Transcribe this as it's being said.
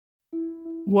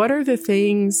what are the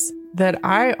things that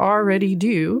I already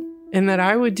do and that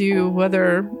I would do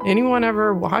whether anyone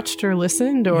ever watched or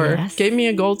listened or gave me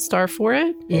a gold star for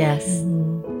it? Yes.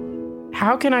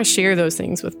 How can I share those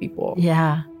things with people?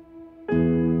 Yeah.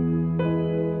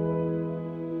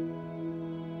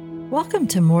 Welcome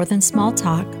to More Than Small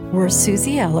Talk. We're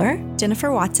Susie Eller,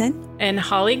 Jennifer Watson, and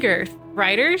Holly Girth,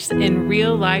 writers and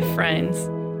real-life friends.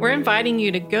 We're inviting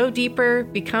you to go deeper,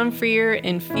 become freer,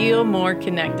 and feel more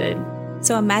connected.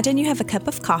 So imagine you have a cup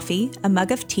of coffee, a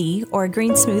mug of tea, or a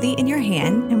green smoothie in your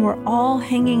hand, and we're all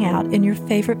hanging out in your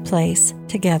favorite place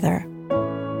together.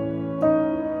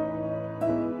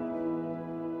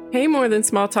 Hey, More Than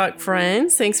Small Talk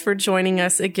friends. Thanks for joining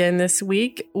us again this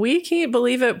week. We can't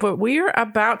believe it, but we are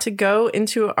about to go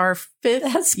into our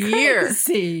fifth year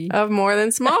of More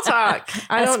Than Small Talk.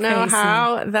 I don't know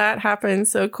how that happened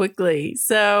so quickly.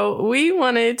 So we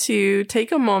wanted to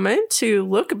take a moment to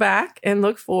look back and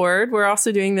look forward. We're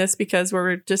also doing this because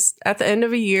we're just at the end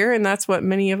of a year, and that's what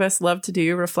many of us love to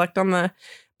do, reflect on the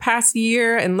past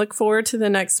year and look forward to the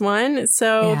next one.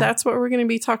 So that's what we're going to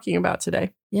be talking about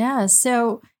today. Yeah.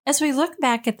 So as we look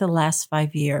back at the last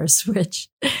 5 years, which,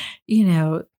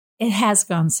 it has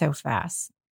gone so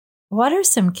fast, what are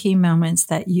some key moments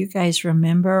that you guys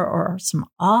remember, or some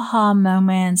aha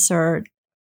moments, or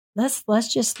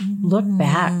let's just look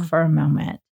back for a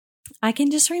moment? I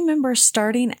can just remember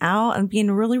starting out and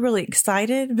being really, really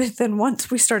excited. But then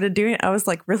once we started doing it, I was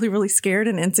like really, really scared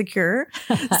and insecure.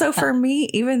 So for me,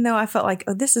 even though I felt like,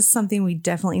 this is something we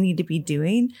definitely need to be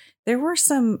doing, there were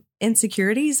some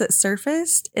insecurities that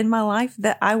surfaced in my life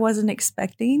that I wasn't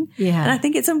expecting. Yeah. And I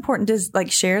think it's important to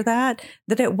share that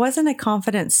it wasn't a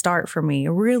confident start for me.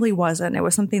 It really wasn't. It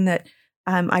was something that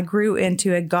I grew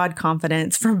into a God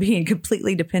confidence from being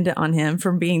completely dependent on him,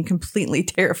 from being completely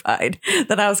terrified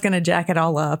that I was going to jack it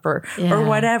all up or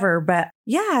whatever. But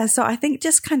so I think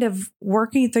just kind of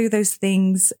working through those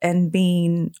things and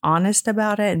being honest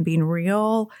about it and being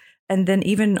real, and then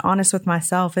even honest with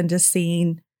myself and just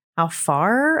seeing how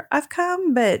far I've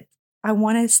come. But I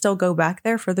want to still go back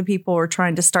there for the people who are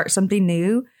trying to start something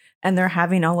new and they're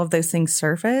having all of those things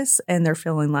surface and they're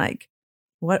feeling like,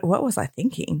 what was I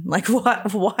thinking? Like,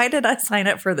 why did I sign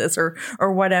up for this or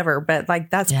whatever? But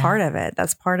that's part of it.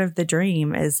 That's part of the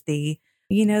dream, is the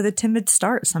timid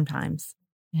start sometimes.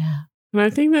 Yeah. And I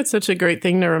think that's such a great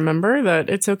thing to remember, that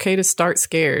it's okay to start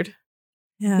scared.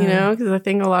 Yeah. Because I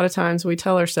think a lot of times we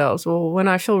tell ourselves, well, when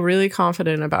I feel really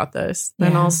confident about this,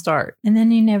 then I'll start. And then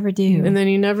you never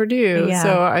do. Yeah.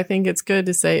 So I think it's good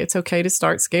to say it's okay to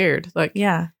start scared.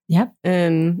 Yep.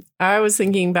 And I was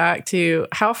thinking back to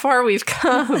how far we've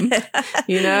come.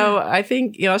 I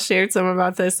think y'all shared some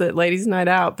about this at Ladies Night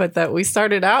Out, but that we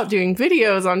started out doing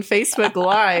videos on Facebook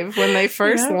Live when they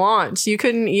first launched. You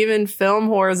couldn't even film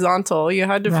horizontal. You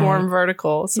had to form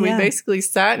vertical. So we basically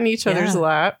sat in each other's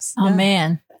laps. Oh,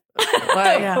 man.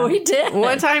 We did.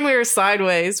 One time we were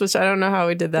sideways, which I don't know how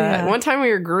we did that. Yeah. One time we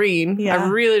were green. Yeah. I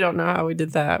really don't know how we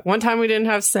did that. One time we didn't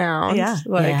have sound.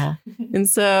 And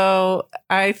so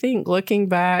I think looking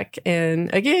back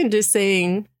and again, just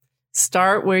saying,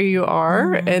 start where you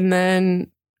are and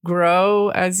then grow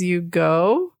as you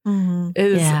go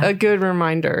is a good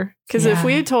reminder. Because if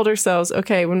we had told ourselves,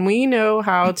 okay, when we know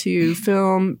how to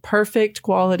film perfect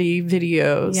quality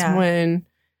videos, when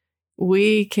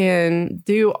we can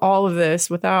do all of this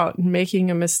without making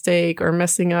a mistake or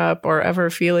messing up or ever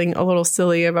feeling a little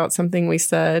silly about something we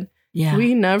said,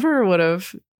 we never would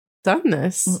have done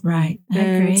this. Right. I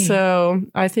agree. So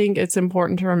I think it's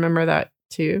important to remember that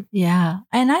too. Yeah.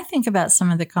 And I think about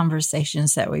some of the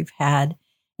conversations that we've had,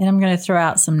 and I'm going to throw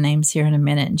out some names here in a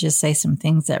minute and just say some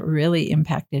things that really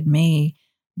impacted me.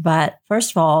 But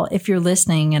first of all, if you're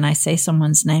listening and I say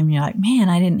someone's name, you're like, man,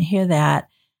 I didn't hear that.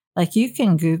 You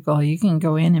can you can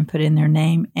go in and put in their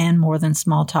name and More Than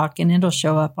Small Talk, and it'll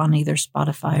show up on either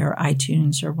Spotify or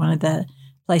iTunes or one of the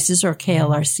places, or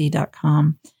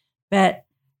klrc.com. But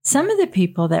some of the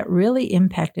people that really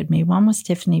impacted me, one was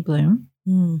Tiffany Bloom.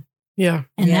 Yeah.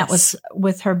 And that was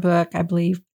with her book, I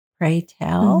believe, Pray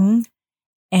Tell.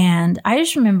 And I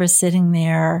just remember sitting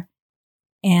there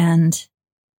and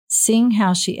seeing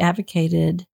how she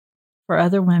advocated for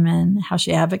other women, how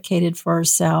she advocated for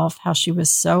herself, how she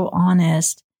was so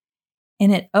honest.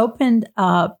 And it opened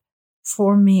up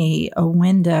for me a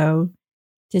window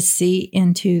to see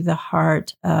into the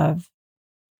heart of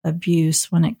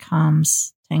abuse when it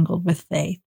comes tangled with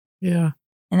faith. Yeah.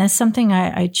 And that's something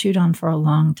I chewed on for a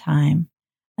long time.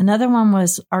 Another one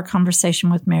was our conversation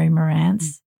with Mary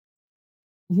Marantz.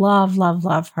 Love, love,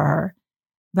 love her.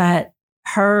 But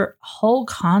her whole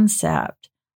concept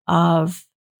of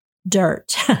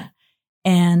dirt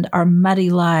and our muddy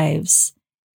lives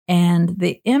And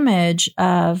the image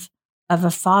of a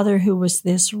father who was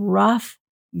this rough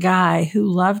guy who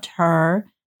loved her.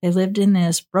 They lived in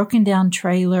this broken down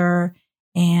trailer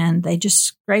and they just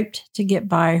scraped to get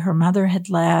by. Her mother had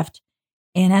left.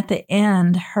 And at the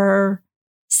end, her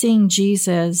seeing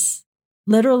Jesus,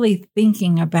 literally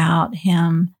thinking about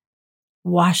him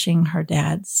washing her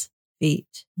dad's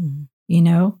feet. Mm-hmm. You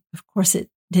know, of course, it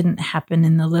didn't happen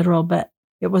in the literal, but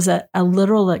it was a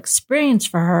literal experience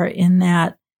for her in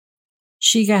that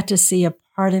she got to see a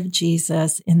part of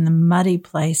Jesus in the muddy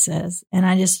places. And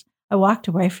I walked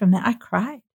away from that. I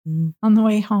cried on the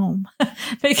way home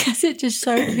because it just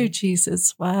showed who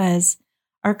Jesus was.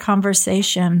 Our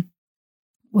conversation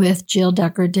with Jill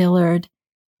Duggar Dillard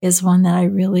is one that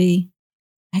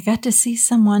I got to see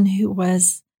someone who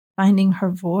was finding her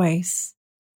voice.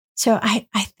 So I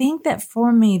think that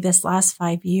for me, this last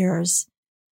 5 years,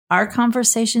 our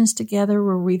conversations together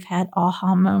where we've had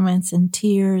aha moments and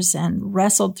tears and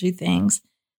wrestled through things,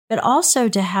 but also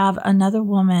to have another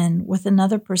woman with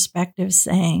another perspective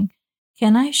saying,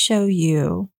 can I show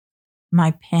you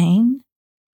my pain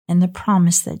and the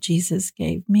promise that Jesus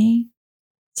gave me?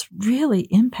 It's really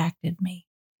impacted me.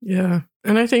 Yeah.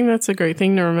 And I think that's a great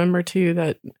thing to remember too,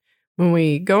 that when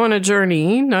we go on a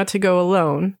journey, not to go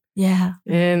alone. Yeah.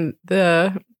 And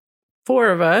the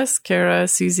 4 of us, Kara,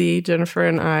 Susie, Jennifer,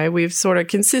 and I, we've sort of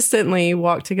consistently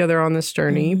walked together on this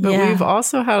journey, but we've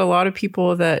also had a lot of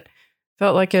people that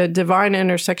felt like a divine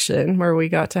intersection where we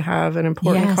got to have an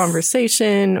important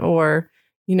conversation or,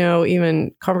 you know,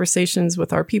 even conversations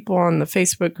with our people on the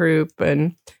Facebook group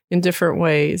and in different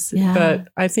ways. Yeah. But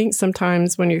I think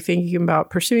sometimes when you're thinking about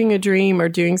pursuing a dream or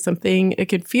doing something, it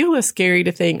could feel scary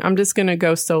to think, I'm just going to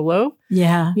go solo.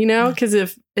 Yeah. You know, because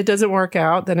if it doesn't work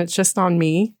out, then it's just on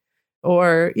me.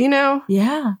 Or, you know,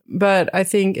 but I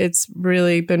think it's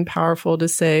really been powerful to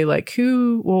say, like,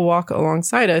 who will walk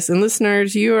alongside us? And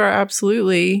listeners, you are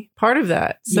absolutely part of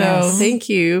that. So thank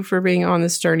you for being on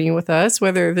this journey with us,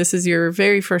 whether this is your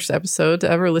very first episode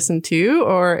to ever listen to,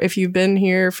 or if you've been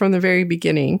here from the very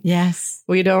beginning. Yes.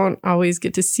 We don't always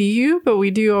get to see you, but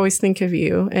we do always think of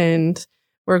you. And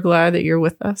we're glad that you're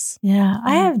with us. Yeah.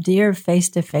 I have dear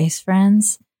face-to-face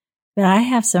friends, but I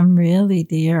have some really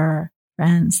dear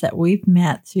friends that we've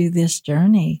met through this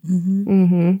journey. Mm-hmm.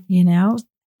 Mm-hmm. You know,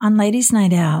 on Ladies'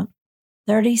 Night Out,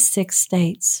 36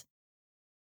 states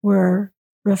were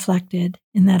reflected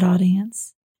in that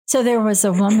audience. So there was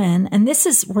a woman, and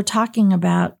we're talking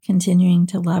about continuing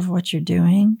to love what you're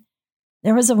doing.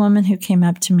 There was a woman who came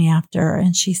up to me after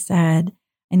and she said,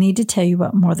 I need to tell you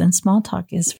what More Than Small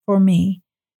Talk is for me.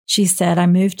 She said, I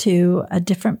moved to a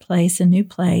different place, a new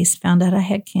place, found out I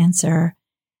had cancer.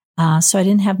 So I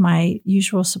didn't have my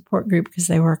usual support group because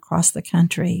they were across the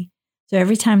country. So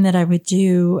every time that I would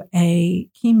do a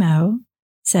chemo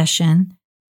session,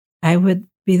 I would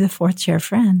be the 4th chair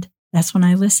friend. That's when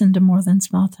I listened to More Than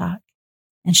Small Talk.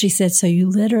 And she said, so you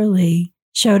literally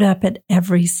showed up at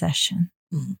every session.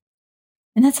 Mm-hmm.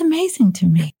 And that's amazing to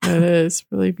me. It is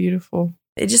really beautiful.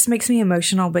 It just makes me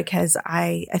emotional because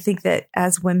I think that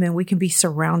as women, we can be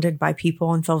surrounded by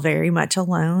people and feel very much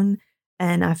alone.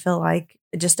 And I feel like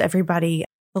just everybody,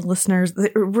 the listeners,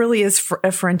 it really is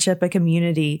a friendship, a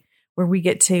community where we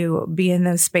get to be in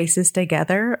those spaces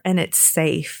together and it's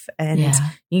safe. And,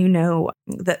 you know,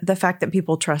 the fact that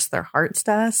people trust their hearts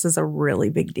to us is a really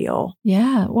big deal.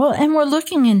 Yeah. Well, and we're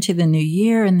looking into the new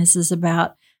year, and this is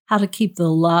about how to keep the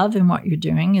love in what you're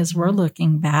doing as we're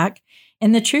looking back.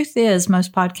 And the truth is,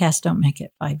 most podcasts don't make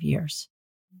it 5 years.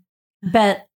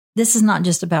 But this is not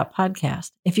just about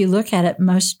podcasts. If you look at it,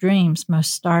 most dreams,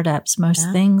 most startups, most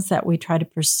things that we try to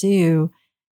pursue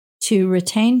to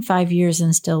retain 5 years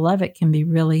and still love it can be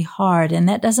really hard. And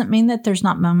that doesn't mean that there's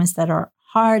not moments that are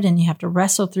hard and you have to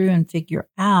wrestle through and figure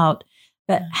out.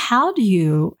 But how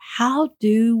do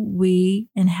we,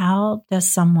 and how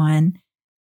does someone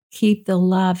keep the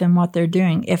love in what they're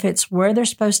doing? If it's where they're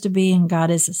supposed to be and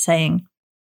God is saying,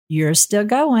 you're still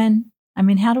going. I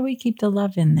mean, how do we keep the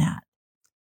love in that?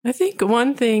 I think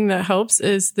one thing that helps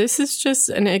is this is just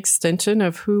an extension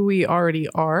of who we already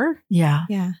are. Yeah.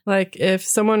 Yeah. Like if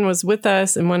someone was with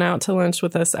us and went out to lunch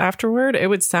with us afterward, it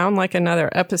would sound like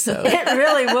another episode. It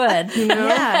really would. You know?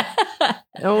 Yeah.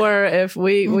 Or if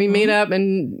we meet up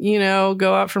and, you know,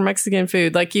 go out for Mexican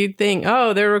food, like you'd think,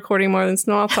 oh, they're recording More Than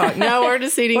Small Talk. No, we're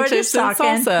just eating chips and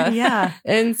salsa. Yeah.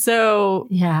 And so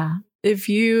if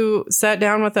you sat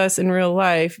down with us in real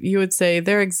life, you would say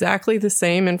they're exactly the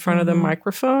same in front of the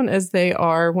microphone as they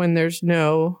are when there's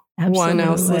no one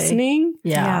else listening.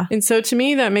 Yeah. And so to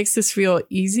me, that makes this feel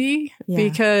easy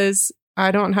because I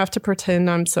don't have to pretend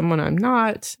I'm someone I'm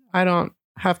not. I don't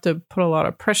have to put a lot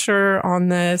of pressure on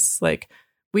this. Like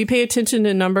we pay attention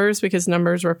to numbers because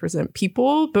numbers represent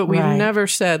people, but we've never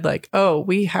said like, oh,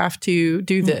 we have to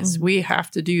do this. We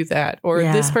have to do that. Or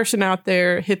this person out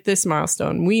there hit this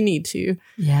milestone. We need to.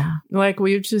 Yeah. Like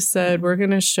we've just said, we're going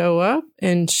to show up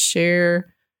and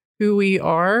share who we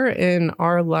are in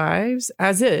our lives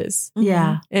as is.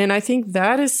 Yeah. And I think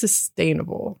that is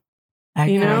sustainable.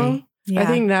 You know? Yeah. I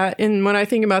think that, and when I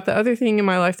think about the other thing in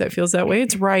my life that feels that way,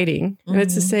 it's writing. And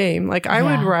it's the same. Like I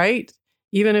would write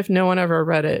even if no one ever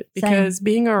read it, because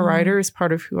being a writer is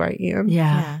part of who I am.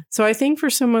 Yeah. So I think for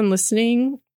someone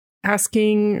listening,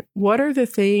 asking, what are the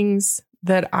things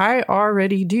that I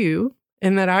already do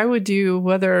and that I would do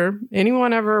whether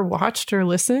anyone ever watched or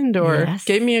listened or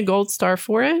gave me a gold star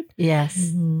for it? Yes.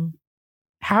 Mm-hmm.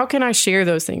 How can I share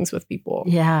those things with people?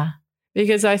 Yeah.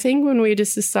 Because I think when we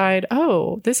just decide,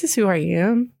 oh, this is who I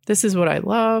am, this is what I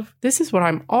love, this is what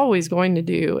I'm always going to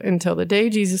do until the day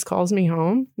Jesus calls me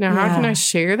home. Now, how can I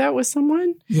share that with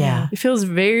someone? Yeah. It feels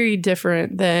very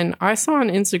different than I saw on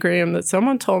Instagram that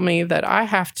someone told me that I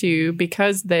have to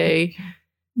because they.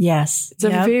 Yes. It's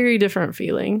a very different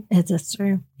feeling. It's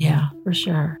true. Yeah, for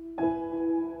sure.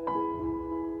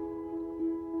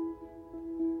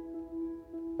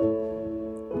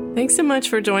 Thanks so much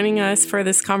for joining us for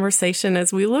this conversation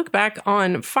as we look back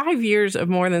on 5 years of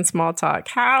More Than Small Talk.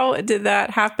 How did that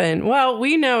happen? Well,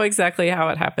 we know exactly how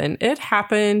it happened. It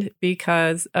happened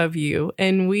because of you,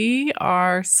 and we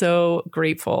are so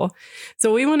grateful.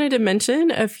 So we wanted to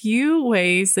mention a few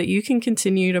ways that you can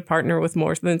continue to partner with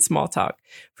More Than Small Talk.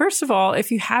 First of all,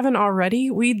 if you haven't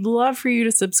already, we'd love for you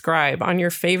to subscribe on your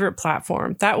favorite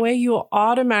platform. That way you'll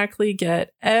automatically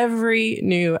get every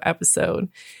new episode.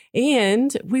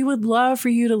 And we would love for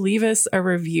you to leave us a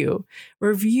review.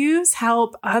 Reviews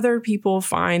help other people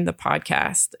find the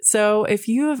podcast. So if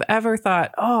you have ever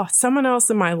thought, oh, someone else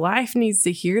in my life needs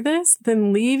to hear this,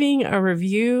 then leaving a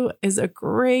review is a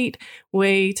great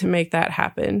way to make that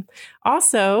happen.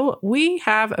 Also, we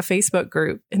have a Facebook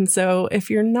group. And so if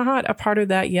you're not a part of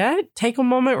that yet, take a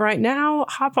moment right now,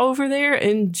 hop over there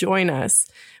and join us.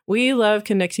 We love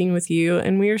connecting with you,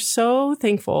 and we are so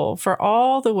thankful for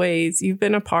all the ways you've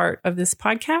been a part of this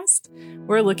podcast.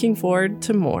 We're looking forward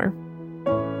to more.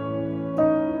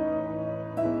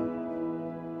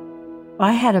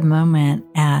 I had a moment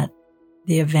at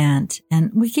the event,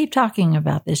 and we keep talking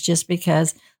about this just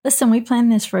because, listen, we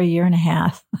planned this for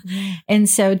 1.5 years. And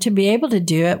so to be able to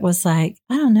do it was like,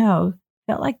 I don't know,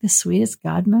 felt like the sweetest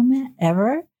God moment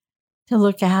ever. To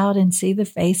look out and see the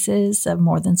faces of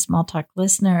More Than Small Talk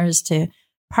listeners, to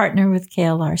partner with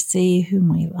KLRC, whom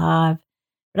we love.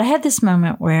 But I had this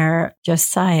moment where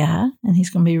Josiah, and he's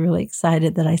going to be really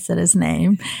excited that I said his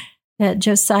name, that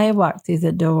Josiah walked through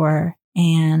the door,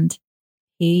 and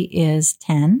he is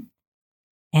 10,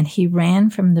 and he ran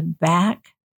from the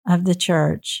back of the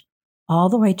church all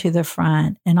the way to the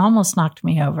front and almost knocked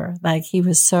me over. Like, he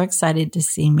was so excited to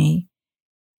see me.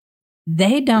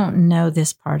 They don't know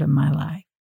this part of my life.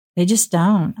 They just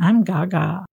don't. I'm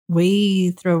gaga. We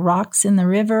throw rocks in the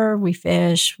river. We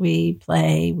fish. We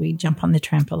play. We jump on the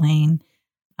trampoline.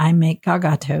 I make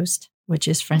gaga toast, which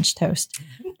is French toast.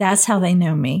 That's how they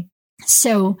know me.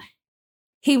 So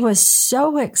he was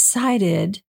so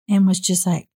excited and was just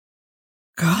like,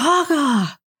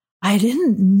 Gaga, I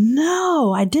didn't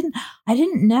know. I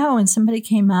didn't know. And somebody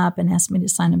came up and asked me to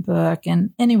sign a book.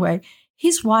 And anyway,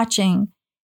 he's watching.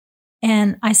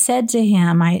 And I said to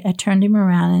him, I turned him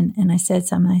around and I said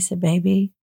something. I said,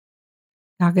 baby,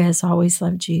 Gaga has always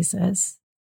loved Jesus.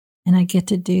 And I get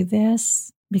to do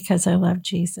this because I love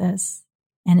Jesus.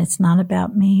 And it's not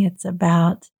about me. It's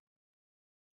about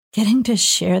getting to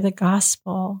share the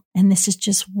gospel. And this is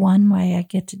just one way I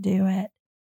get to do it.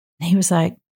 And he was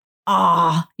like,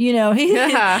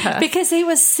 because he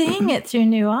was seeing it through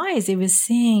new eyes. He was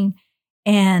seeing,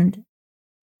 and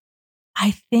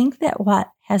I think that what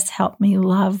has helped me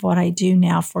love what I do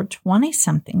now for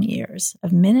 20-something years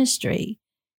of ministry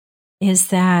is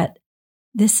that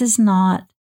this is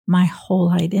not my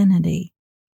whole identity.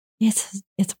 It's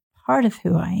part of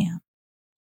who I am.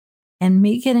 And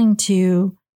me getting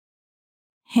to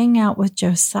hang out with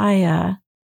Josiah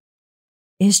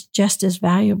is just as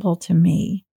valuable to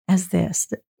me as this.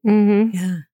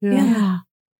 Mm-hmm. Yeah.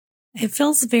 It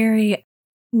feels very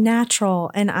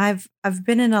natural. And I've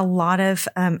been in a lot of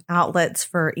outlets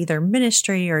for either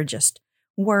ministry or just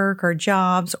work or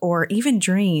jobs or even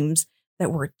dreams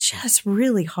that were just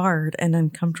really hard and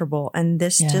uncomfortable. And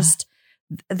this just,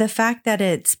 the fact that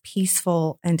it's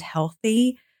peaceful and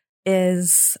healthy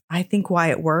is, I think,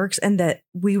 why it works. And that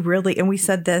we really, and we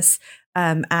said this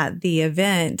at the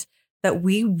event, that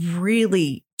we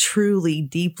really, truly,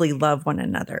 deeply love one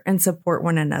another and support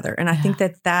one another. And I think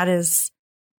that is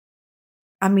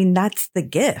I mean, that's the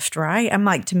gift, right? I'm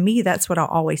like, to me, that's what I'll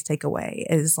always take away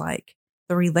is like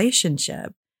the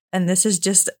relationship. And this is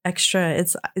just extra.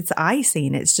 It's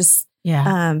icing. It's just,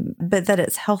 but that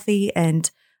it's healthy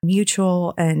and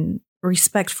mutual and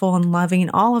respectful and loving.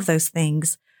 All of those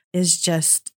things is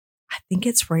just, I think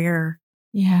it's rare.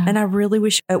 Yeah. And I really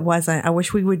wish it wasn't. I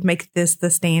wish we would make this the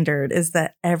standard, is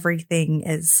that everything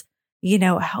is,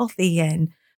 healthy and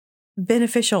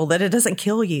beneficial, that it doesn't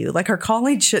kill you. Like our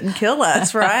calling shouldn't kill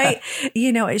us, right?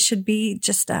 It should be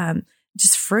just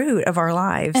fruit of our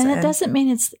lives. And it doesn't mean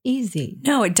it's easy.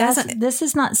 No, it doesn't. This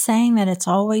is not saying that it's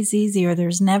always easy or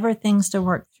there's never things to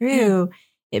work through.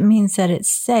 It means that it's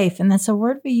safe. And that's a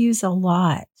word we use a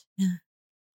lot. Yeah.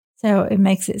 So it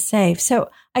makes it safe.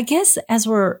 So I guess as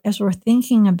we're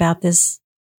thinking about this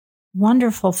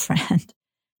wonderful friend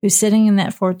who's sitting in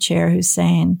that fourth chair, who's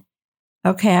saying,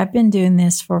 okay, I've been doing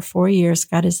this for 4 years.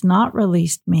 God has not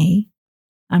released me.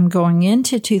 I'm going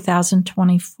into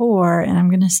 2024 and I'm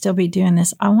going to still be doing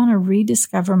this. I want to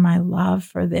rediscover my love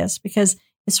for this because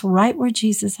it's right where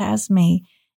Jesus has me.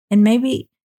 And maybe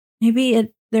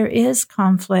there is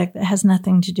conflict that has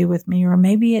nothing to do with me, or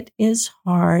maybe it is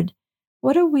hard.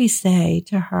 What do we say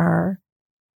to her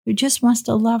who just wants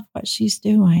to love what she's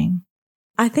doing?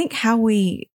 I think how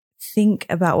we think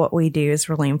about what we do is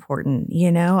really important,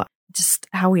 just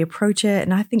how we approach it.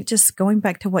 And I think just going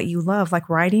back to what you love, like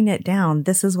writing it down,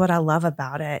 this is what I love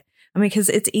about it. I mean, because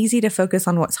it's easy to focus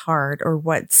on what's hard or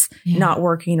what's not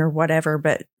working or whatever,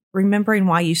 but remembering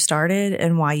why you started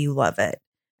and why you love it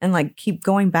and like keep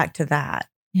going back to that.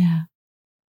 Yeah.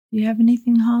 Do you have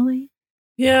anything, Holly?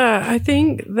 Yeah, I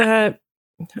think that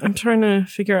I'm trying to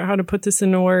figure out how to put this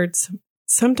into words.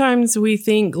 Sometimes we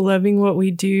think loving what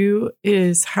we do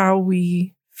is how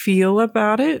we feel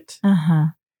about it. Uh-huh.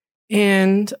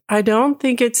 And I don't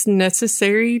think it's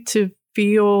necessary to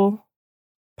feel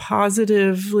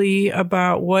positively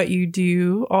about what you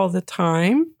do all the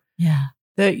time. Yeah.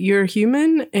 That you're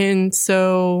human. And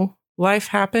so life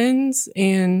happens.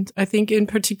 And I think in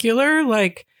particular,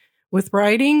 like with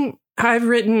writing, I've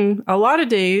written a lot of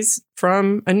days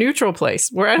from a neutral place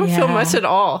where I don't feel much at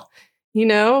all.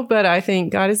 But I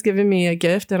think God has given me a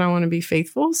gift and I want to be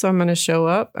faithful. So I'm going to show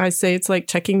up. I say it's like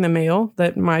checking the mail,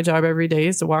 that my job every day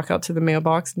is to walk out to the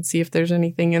mailbox and see if there's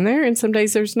anything in there. And some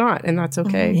days there's not. And that's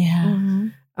okay. Yeah. Mm-hmm.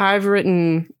 I've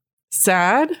written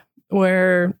sad,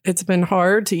 where it's been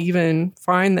hard to even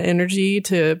find the energy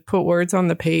to put words on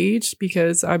the page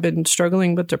because I've been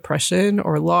struggling with depression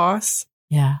or loss.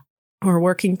 Yeah. Or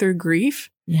working through grief.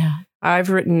 Yeah. I've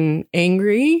written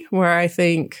angry, where I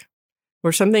think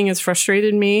where something has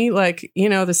frustrated me, like,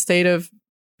 the state of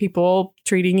people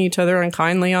treating each other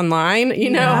unkindly online,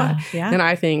 Yeah. And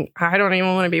I think, I don't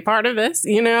even want to be part of this,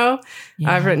 Yeah.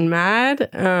 I've written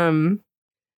mad.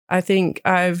 I think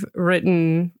I've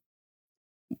written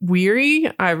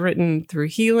weary. I've written through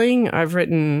healing. I've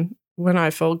written when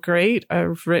I felt great.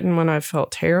 I've written when I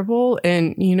felt terrible.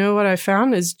 And what I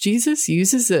found is Jesus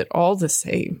uses it all the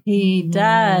same. He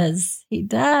does. He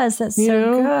does. That's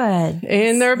so good.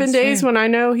 And there have been days when I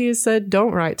know he has said,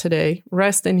 don't write today,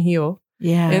 rest and heal.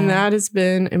 Yeah. And that has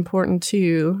been important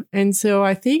too. And so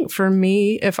I think for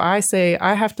me, if I say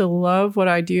I have to love what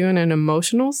I do in an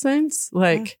emotional sense,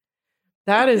 like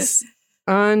that is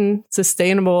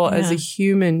unsustainable as a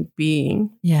human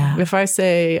being. Yeah. If I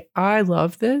say, I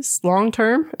love this long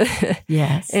term.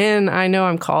 Yes. And I know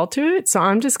I'm called to it. So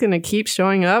I'm just going to keep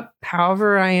showing up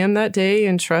however I am that day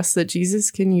and trust that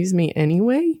Jesus can use me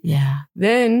anyway. Yeah.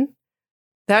 Then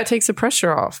that takes the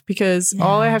pressure off because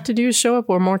all I have to do is show up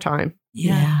one more time.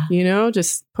 Yeah.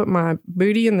 Just put my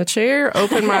booty in the chair,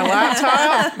 open my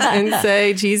laptop and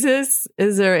say, Jesus,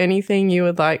 is there anything you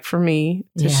would like for me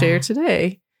to share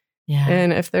today? Yeah.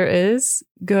 And if there is,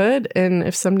 good. And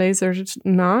if some days there's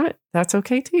not, that's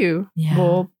okay too.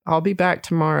 Yeah. I'll be back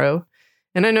tomorrow.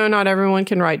 And I know not everyone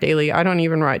can write daily. I don't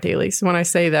even write daily. So when I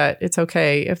say that, it's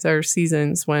okay if there are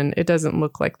seasons when it doesn't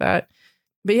look like that.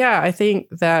 But yeah, I think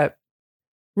that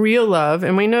real love,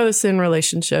 and we know this in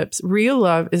relationships, real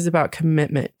love is about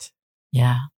commitment.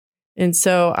 Yeah. And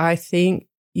so I think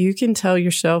you can tell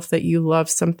yourself that you love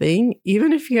something,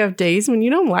 even if you have days when you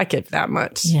don't like it that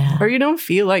much or you don't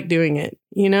feel like doing it.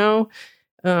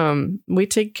 We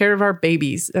take care of our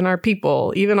babies and our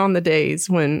people, even on the days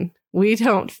when we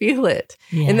don't feel it.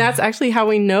 Yeah. And that's actually how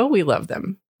we know we love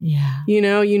them. Yeah.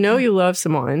 You love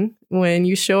someone when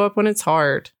you show up when it's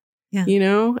hard.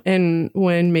 Yeah. And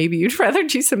when maybe you'd rather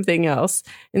do something else.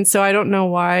 And so I don't know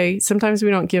why sometimes we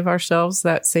don't give ourselves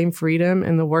that same freedom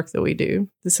in the work that we do.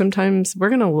 Sometimes we're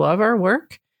going to love our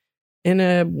work in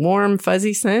a warm,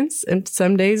 fuzzy sense. And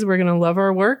some days we're going to love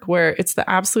our work where it's the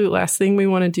absolute last thing we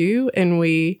want to do and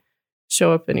we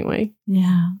show up anyway.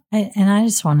 Yeah. And I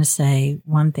just want to say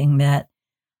one thing that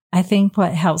I think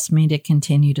what helps me to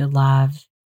continue to love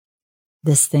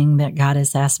this thing that God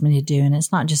has asked me to do, and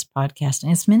it's not just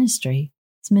podcasting, it's ministry.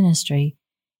 It's ministry,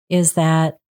 is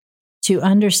that to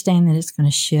understand that it's going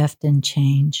to shift and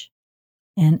change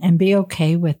and be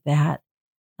okay with that.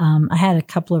 I had a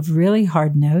couple of really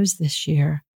hard no's this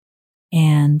year.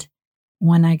 And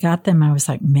when I got them, I was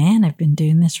like, man, I've been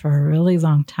doing this for a really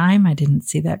long time. I didn't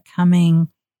see that coming.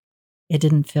 It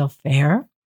didn't feel fair.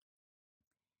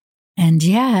 And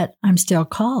yet I'm still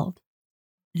called.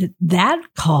 That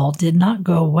call did not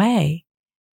go away.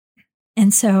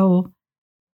 And so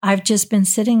I've just been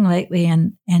sitting lately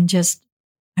and just,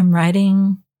 I'm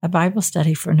writing a Bible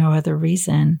study for no other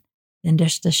reason than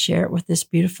just to share it with this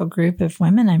beautiful group of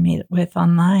women I meet with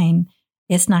online.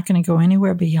 It's not going to go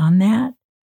anywhere beyond that.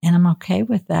 And I'm okay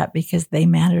with that because they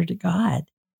matter to God.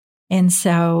 And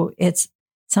so it's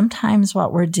sometimes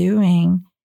what we're doing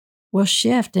will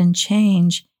shift and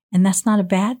change. And that's not a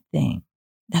bad thing.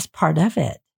 That's part of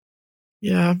it.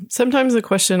 Yeah. Sometimes the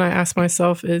question I ask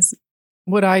myself is,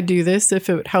 would I do this if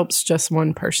it helps just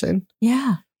one person?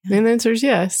 Yeah. And the answer is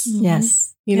yes.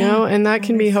 Yes. You know, and that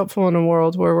can be helpful in a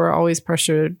world where we're always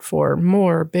pressured for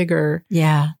more, bigger,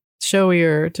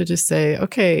 showier, to just say,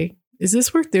 okay, is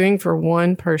this worth doing for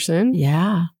one person?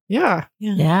 Yeah. Yeah.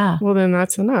 Yeah. Well, then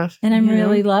that's enough. And I'm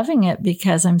really loving it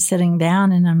because I'm sitting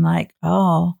down and I'm like,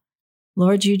 oh,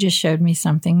 Lord, you just showed me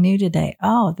something new today.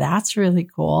 Oh, that's really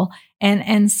cool.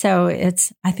 And so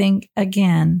it's, I think,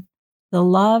 again, the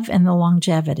love and the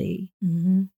longevity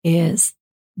is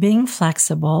being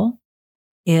flexible.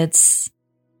 It's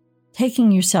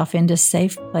taking yourself into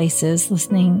safe places,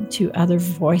 listening to other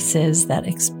voices that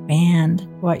expand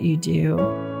what you do,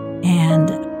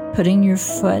 and putting your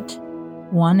foot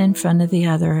one in front of the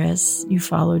other as you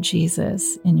follow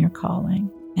Jesus in your calling.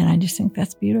 And I just think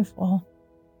that's beautiful.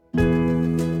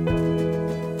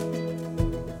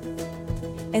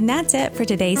 And that's it for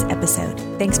today's episode.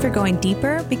 Thanks for going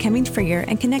deeper, becoming freer,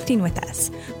 and connecting with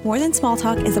us. More Than Small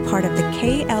Talk is a part of the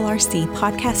KLRC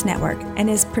Podcast Network and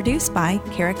is produced by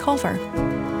Kara Culver.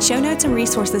 Show notes and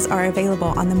resources are available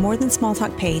on the More Than Small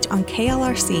Talk page on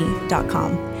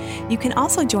klrc.com. You can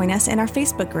also join us in our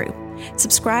Facebook group.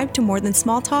 Subscribe to More Than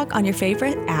Small Talk on your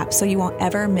favorite app so you won't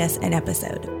ever miss an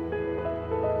episode.